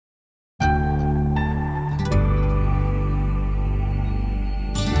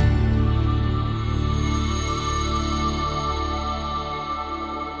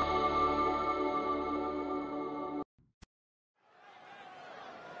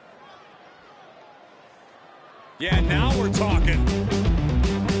Yeah, now we're talking.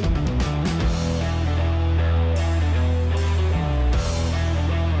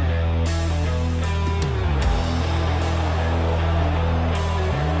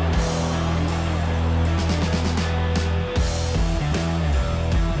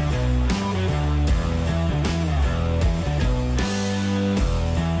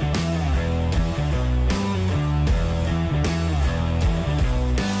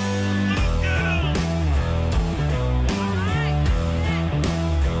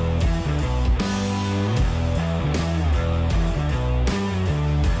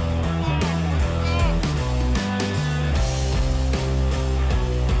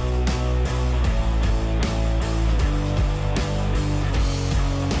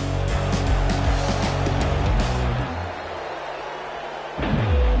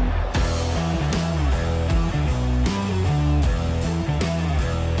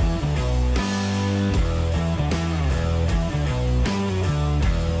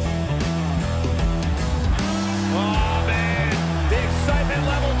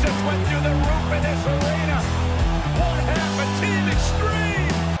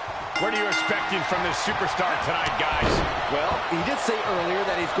 From this superstar tonight, guys. Well, he did say earlier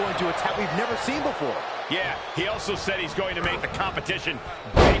that he's going to attack we've never seen before. Yeah, he also said he's going to make the competition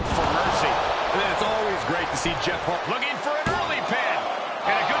beg for mercy. And then it's always great to see Jeff Hardy looking for an early pin.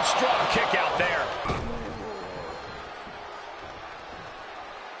 And a good strong kick out there.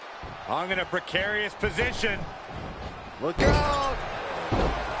 Hung in a precarious position. Look out!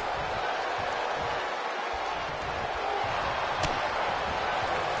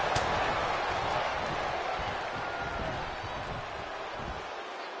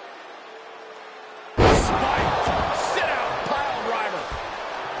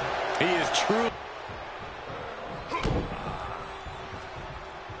 He is true.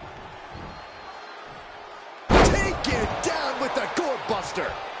 Take it down with the gourd buster.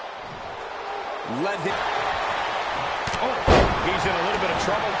 Let him. Oh, he's in a little bit of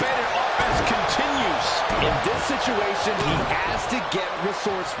trouble. Bennett offense continues. In this situation, he has to get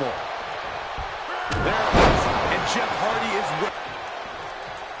resourceful. There it is. And Jeff Hardy is with.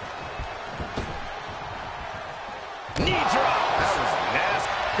 Knee drop. That was nasty.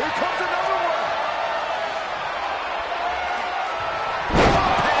 Here comes another one.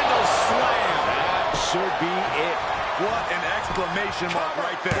 Handle slam. That should be it. What an exclamation mark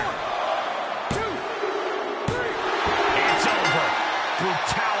right there. 1, 2, 3. It's over.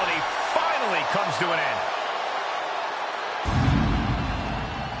 Brutality finally comes to an end.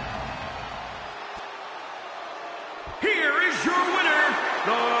 Here is your winner,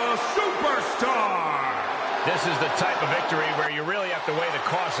 the Superstar. This is the type of victory where you really have to weigh the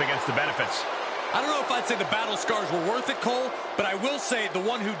costs against the benefits. I don't know if I'd say the battle scars were worth it, Cole, but I will say the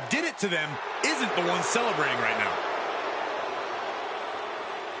one who did it to them isn't the one celebrating right now.